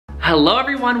Hello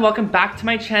everyone, welcome back to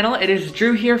my channel. It is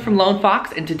Drew here from Lone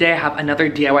Fox, and today I have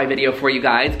another DIY video for you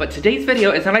guys. But today's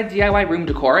video is not a DIY room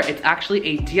decor, it's actually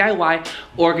a DIY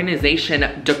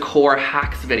organization decor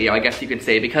hacks video, I guess you could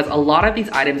say, because a lot of these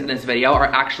items in this video are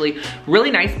actually really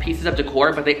nice pieces of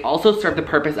decor, but they also serve the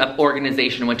purpose of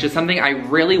organization, which is something I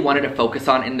really wanted to focus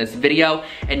on in this video.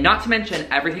 And not to mention,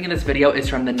 everything in this video is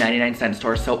from the 99-cent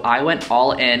store, so I went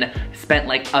all in, spent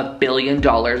like $1 billion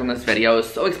on this video. It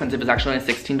was so expensive, it's actually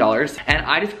only $16. And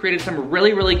I just created some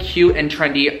really cute and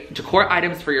trendy decor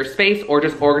items for your space, or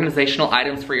just organizational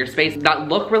items for your space that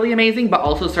look really amazing but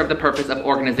also serve the purpose of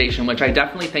organization, which I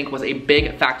definitely think was a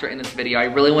big factor in this video. I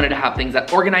really wanted to have things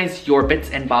that organize your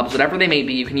bits and bobs, whatever they may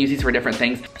be. You can use these for different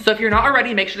things. So if you're not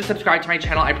already, make sure to subscribe to my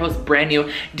channel. I post brand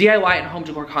new DIY and home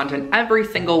decor content every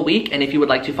single week. And if you would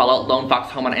like to follow Lone Fox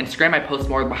Home on Instagram, I post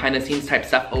more behind the scenes type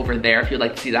stuff over there if you'd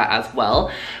like to see that as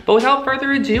well. But without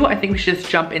further ado, I think we should just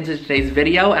jump into today's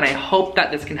video, and I hope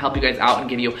that this can help you guys out and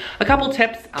give you a couple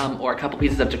tips or a couple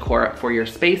pieces of decor for your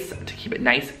space to keep it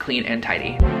nice, clean, and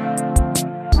tidy.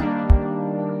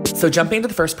 So jumping into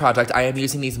the first project, I am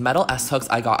using these metal S-hooks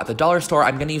I got at the dollar store.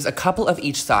 I'm gonna use a couple of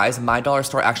each size. My dollar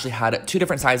store actually had two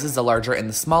different sizes, the larger and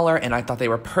the smaller, and I thought they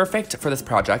were perfect for this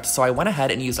project. So I went ahead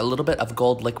and used a little bit of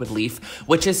gold liquid leaf,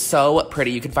 which is so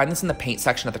pretty. You can find this in the paint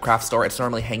section at the craft store. It's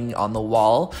normally hanging on the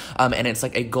wall, and it's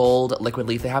like a gold liquid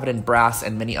leaf. They have it in brass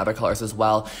and many other colors as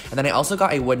well. And then I also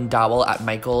got a wooden dowel at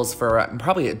Michael's for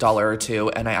probably $1 or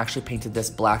 $2, and I actually painted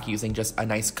this black using just a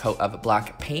nice coat of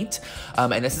black paint.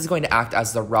 And this is going to act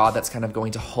as the rod that's kind of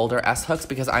going to hold our S-hooks,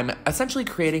 because I'm essentially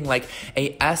creating like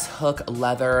a S-hook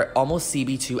leather, almost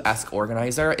CB2-esque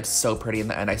organizer. It's so pretty in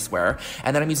the end, I swear.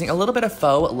 And then I'm using a little bit of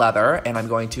faux leather, and I'm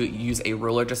going to use a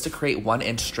ruler just to create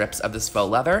 1-inch strips of this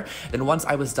faux leather. Then once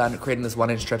I was done creating this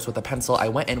 1-inch strips with a pencil, I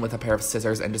went in with a pair of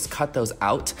scissors and just cut those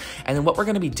out. And then what we're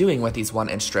going to be doing with these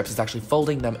 1-inch strips is actually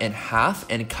folding them in half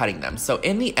and cutting them. So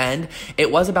in the end,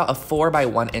 it was about a 4 by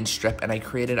 1-inch strip, and I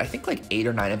created, I think, like 8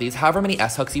 or 9 of these. However many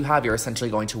S-hooks you have, you're essentially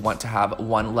going to want to have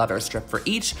one leather strip for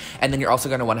each, and then you're also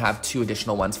going to want to have 2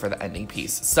 additional ones for the ending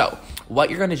piece. So what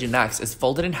you're going to do next is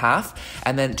fold it in half,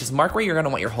 and then just mark where you're going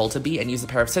to want your hole to be, and use a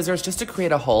pair of scissors just to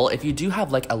create a hole. If you do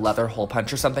have like a leather hole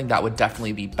punch or something, that would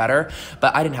definitely be better,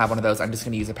 but I didn't have one of those. I'm just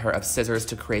going to use a pair of scissors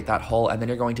to create that hole, and then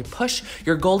you're going to push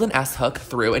your golden S-hook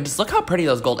through, and just look how pretty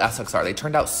those gold S-hooks are. They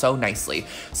turned out so nicely.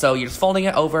 So you're just folding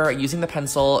it over, using the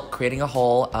pencil, creating a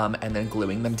hole, and then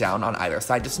gluing them down on either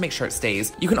side just to make sure it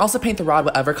stays. You can also paint the rod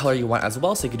whatever color you want as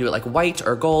well, so you can do it like white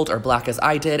or gold or black as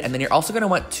I did. And then you're also going to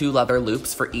want 2 leather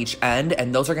loops for each end,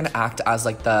 and those are going to act as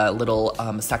like the little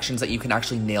sections that you can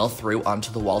actually nail through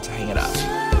onto the wall to hang it up.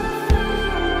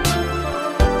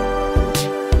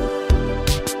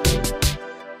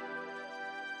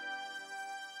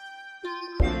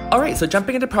 Alright, so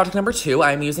jumping into project number 2,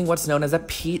 I'm using what's known as a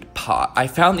peat pot. I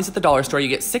found these at the dollar store. You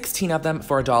get 16 of them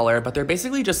for $1, but they're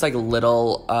basically just like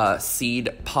little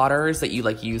seed potters that you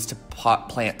like use to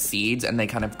plant seeds, and they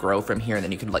kind of grow from here, and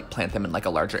then you can like plant them in like a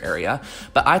larger area.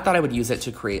 But I thought I would use it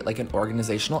to create like an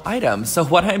organizational item. So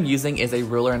what I'm using is a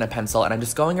ruler and a pencil, and I'm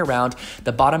just going around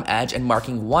the bottom edge and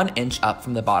marking 1 inch up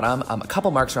from the bottom, a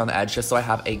couple marks around the edge just so I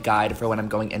have a guide for when I'm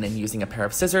going in and using a pair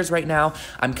of scissors right now.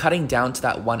 I'm cutting down to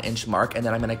that 1 inch mark, and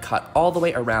then I'm going to cut all the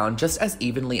way around just as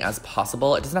evenly as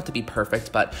possible. It doesn't have to be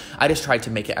perfect, but I just tried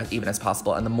to make it as even as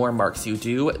possible, and the more marks you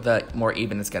do, the more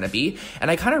even it's going to be.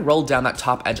 And I kind of rolled down that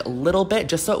top edge a little bit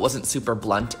just so it wasn't super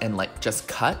blunt and like just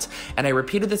cut, and I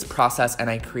repeated this process,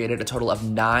 and I created a total of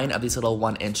 9 of these little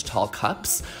 1-inch tall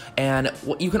cups. And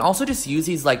you can also just use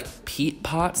these like peat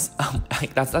pots,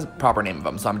 that's the proper name of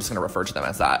them, so I'm just going to refer to them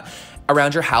as that,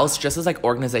 around your house just as like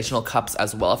organizational cups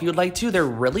as well if you would like to. They're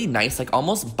really nice, like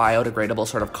almost biodegradable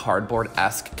sort of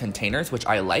cardboard-esque containers, which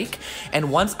I like.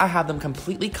 And once I have them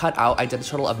completely cut out, I did a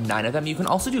total of 9 of them. You can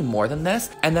also do more than this.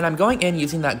 And then I'm going in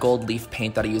using that gold leaf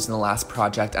paint that I used in the last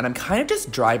project, and I'm kind of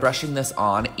just dry brushing this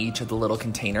on each of the little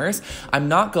containers. I'm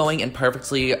not going and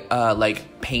perfectly like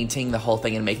painting the whole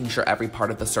thing and making sure every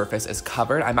part of the surface is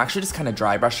covered. I'm actually just kind of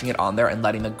dry brushing it on there and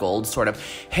letting the gold sort of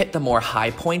hit the more high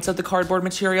points of the cardboard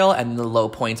material, and the low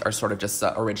points are sort of just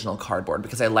the original cardboard,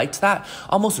 because I liked that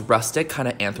almost rustic kind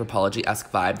of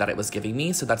anthropology-esque vibe that it was giving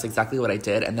me. So that's exactly what I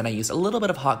did. And then I used a little bit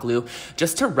of hot glue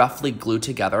just to roughly glue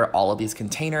together all of these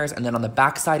containers. And then on the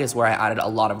back side is where I added a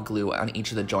lot of glue on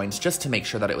each of the joints just to make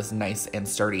sure that it was nice and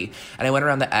sturdy. And I went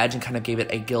around the edge and kind of gave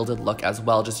it a gilded look as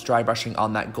well, just dry brushing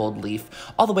on that gold leaf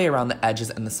all the way around the edges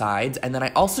and the sides. And then I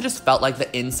also just felt like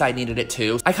the inside needed it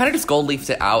too. I kind of just gold leafed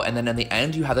it out, and then in the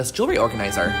end you have this jewelry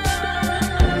organizer.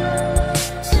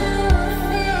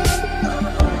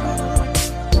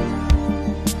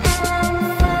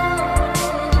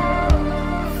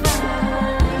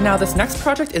 Now, this next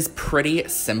project is pretty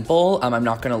simple. I'm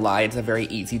not gonna lie, it's a very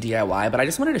easy DIY, but I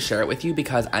just wanted to share it with you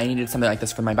because I needed something like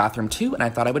this for my bathroom too, and I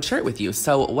thought I would share it with you.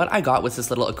 So what I got was this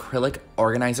little acrylic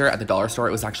organizer at the dollar store.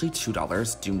 It was actually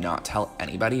 $2. Do not tell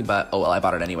anybody, but oh well, I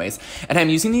bought it anyways. And I'm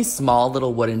using these small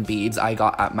little wooden beads I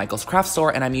got at Michael's craft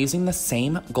store, and I'm using the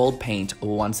same gold paint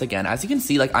once again. As you can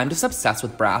see, like, I'm just obsessed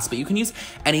with brass, but you can use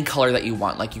any color that you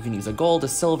want. Like, you can use a gold, a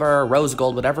silver, rose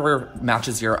gold, whatever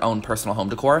matches your own personal home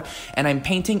decor. And I'm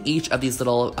painting each of these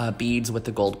little beads with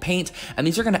the gold paint, and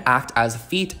these are going to act as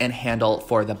feet and handle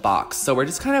for the box. So we're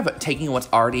just kind of taking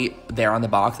what's already there on the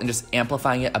box and just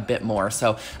amplifying it a bit more.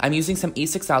 So I'm using some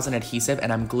E6000 adhesive,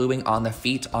 and I'm gluing on the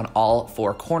feet on all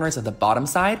four corners of the bottom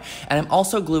side, and I'm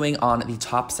also gluing on the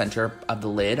top center of the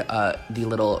lid, the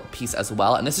little piece as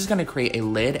well. And this is going to create a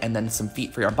lid and then some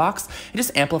feet for your box. It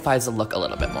just amplifies the look a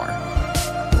little bit more.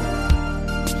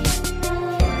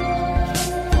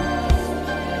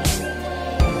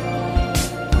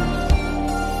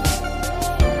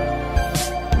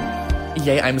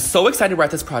 Yay, I'm so excited we're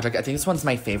at this project. I think this one's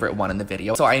my favorite one in the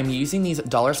video. So I am using these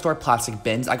dollar store plastic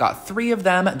bins. I got 3 of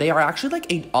them. They are actually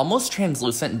like a almost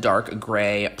translucent dark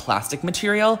gray plastic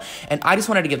material, and I just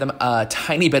wanted to give them a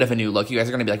tiny bit of a new look. You guys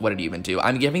are gonna be like, what did you even do?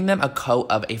 I'm giving them a coat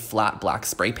of a flat black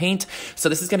spray paint. So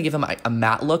this is gonna give them a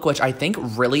matte look, which I think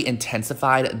really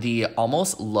intensified the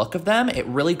almost look of them. It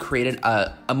really created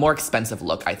a more expensive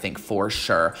look, I think, for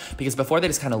sure. Because before they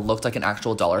just kind of looked like an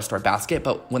actual dollar store basket,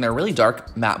 but when they're really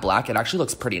dark matte black, it actually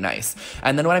looks pretty nice.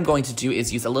 And then what I'm going to do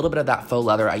is use a little bit of that faux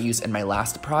leather I used in my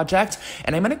last project,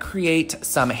 and I'm going to create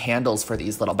some handles for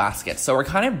these little baskets. So we're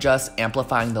kind of just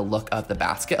amplifying the look of the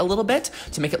basket a little bit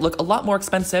to make it look a lot more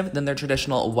expensive than their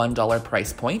traditional $1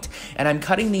 price point. And I'm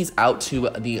cutting these out to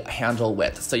the handle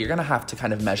width. So you're going to have to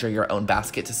kind of measure your own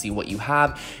basket to see what you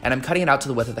have. And I'm cutting it out to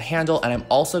the width of the handle, and I'm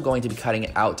also going to be cutting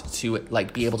it out to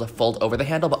like be able to fold over the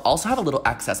handle, but also have a little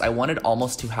excess. I wanted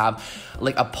almost to have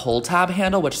like a pull tab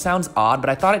handle, which sounds odd,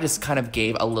 but I thought it just kind of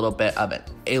gave a little bit of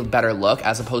a better look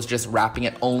as opposed to just wrapping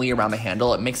it only around the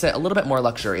handle. It makes it a little bit more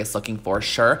luxurious looking for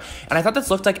sure. And I thought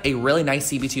this looked like a really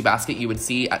nice CB2 basket you would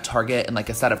see at Target in like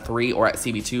a set of 3 or at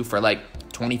CB2 for like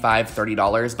 $25,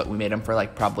 $30, but we made them for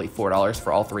like probably $4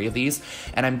 for all 3 of these.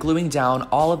 And I'm gluing down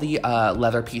all of the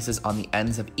leather pieces on the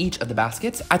ends of each of the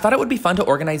baskets. I thought it would be fun to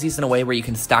organize these in a way where you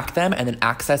can stack them and then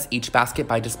access each basket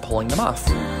by just pulling them off.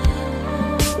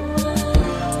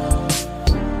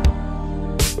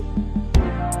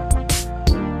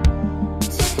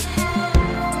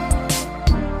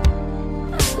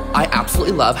 I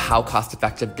absolutely love how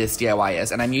cost-effective this DIY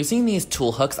is, and I'm using these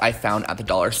tool hooks I found at the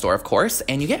dollar store, of course,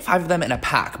 and you get 5 of them in a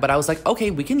pack, but I was like,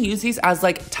 okay, we can use these as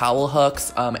like towel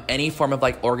hooks, any form of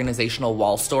like organizational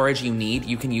wall storage you need,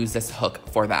 you can use this hook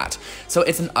for that. So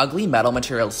it's an ugly metal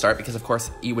material to start because of course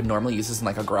you would normally use this in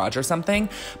like a garage or something,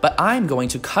 but I'm going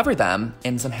to cover them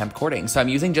in some hemp cording. So I'm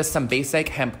using just some basic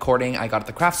hemp cording I got at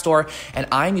the craft store, and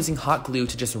I'm using hot glue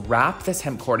to just wrap this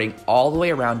hemp cording all the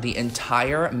way around the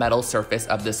entire metal surface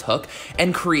of this hook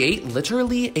and create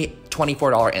literally a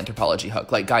 $24 Anthropologie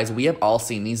hook. Like, guys, we have all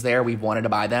seen these there. We've wanted to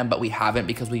buy them, but we haven't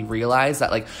because we realized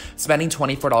that like spending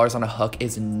 $24 on a hook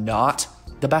is not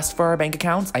the best for our bank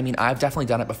accounts. I mean, I've definitely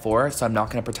done it before, so I'm not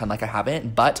gonna pretend like I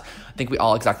haven't, but I think we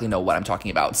all exactly know what I'm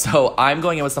talking about. So I'm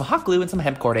going in with some hot glue and some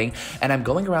hemp cording, and I'm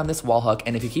going around this wall hook,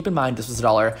 and if you keep in mind, this was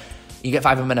 $1, you get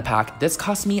 5 of them in a pack. This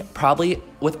cost me probably,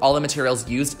 with all the materials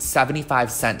used,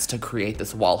 75 cents to create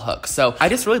this wall hook. So I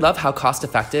just really love how cost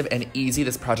effective and easy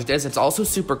this project is. It's also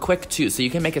super quick too. So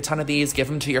you can make a ton of these, give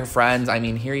them to your friends. I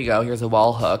mean, here you go, here's a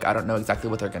wall hook. I don't know exactly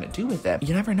what they're gonna do with it.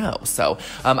 You never know. So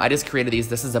I just created these.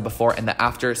 This is a before and the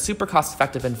after, super cost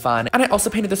effective and fun. And I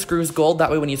also painted the screws gold. That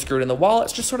way when you screw it in the wall,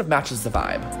 it just sort of matches the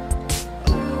vibe.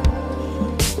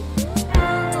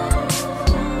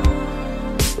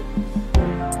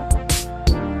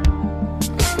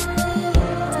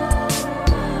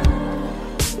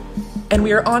 And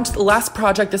we are on to the last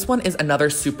project. This one is another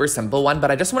super simple one,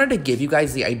 but I just wanted to give you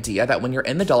guys the idea that when you're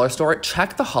in the dollar store,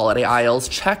 check the holiday aisles,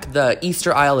 check the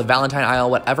Easter aisle, the Valentine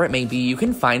aisle, whatever it may be. You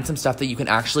can find some stuff that you can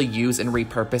actually use and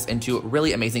repurpose into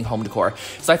really amazing home decor.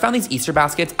 So I found these Easter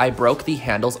baskets. I broke the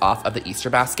handles off of the Easter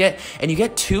basket, and you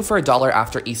get 2 for $1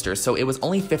 after Easter. So it was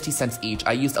only 50 cents each.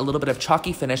 I used a little bit of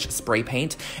chalky finish spray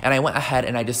paint, and I went ahead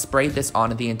and I just sprayed this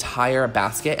on the entire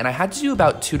basket. And I had to do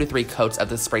about 2 to 3 coats of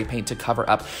the spray paint to cover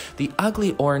up the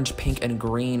ugly orange, pink, and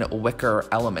green wicker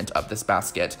element of this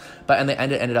basket. But in the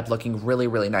end, it ended up looking really,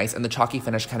 really nice. And the chalky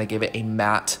finish kind of gave it a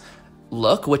matte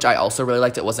look, which I also really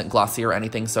liked. It wasn't glossy or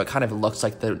anything, so it kind of looked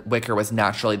like the wicker was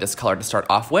naturally this color to start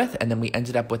off with, and then we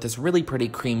ended up with this really pretty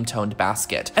cream toned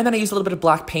basket. And then I used a little bit of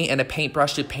black paint and a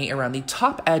paintbrush to paint around the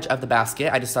top edge of the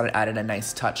basket. I just thought it added a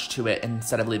nice touch to it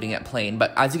instead of leaving it plain.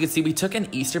 But as you can see, we took an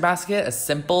Easter basket, a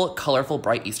simple, colorful,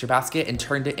 bright Easter basket, and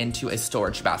turned it into a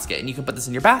storage basket. And you can put this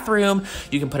in your bathroom,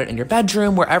 you can put it in your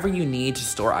bedroom, wherever you need to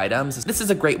store items. This is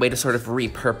a great way to sort of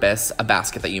repurpose a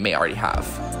basket that you may already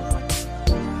have.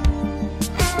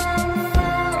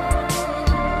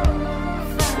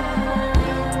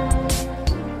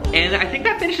 And I think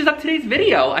that finishes up today's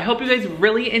video. I hope you guys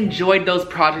really enjoyed those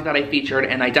projects that I featured,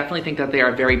 and I definitely think that they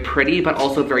are very pretty, but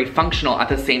also very functional at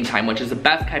the same time, which is the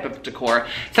best type of decor.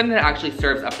 Something that actually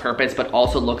serves a purpose, but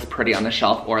also looks pretty on the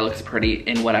shelf, or looks pretty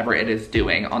in whatever it is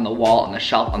doing, on the wall, on the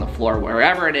shelf, on the floor,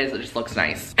 wherever it is, it just looks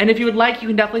nice. And if you would like, you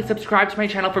can definitely subscribe to my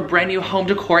channel for brand new home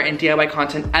decor and DIY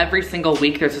content every single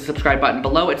week. There's a subscribe button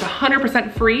below. It's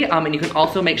 100% free, and you can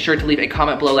also make sure to leave a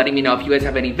comment below letting me know if you guys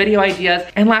have any video ideas.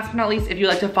 And last but not least, if you'd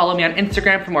like to follow me on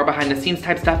Instagram for more behind the scenes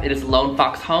type stuff, it is Lone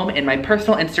Fox Home, and my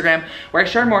personal Instagram, where I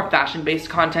share more fashion based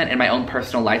content and my own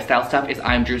personal lifestyle stuff, is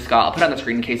I'm Drew Scott. I'll put it on the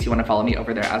screen in case you want to follow me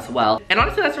over there as well. And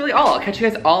honestly, that's really all. I'll catch you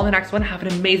guys all in the next one. Have an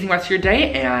amazing rest of your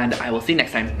day, and I will see you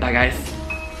next time. Bye guys.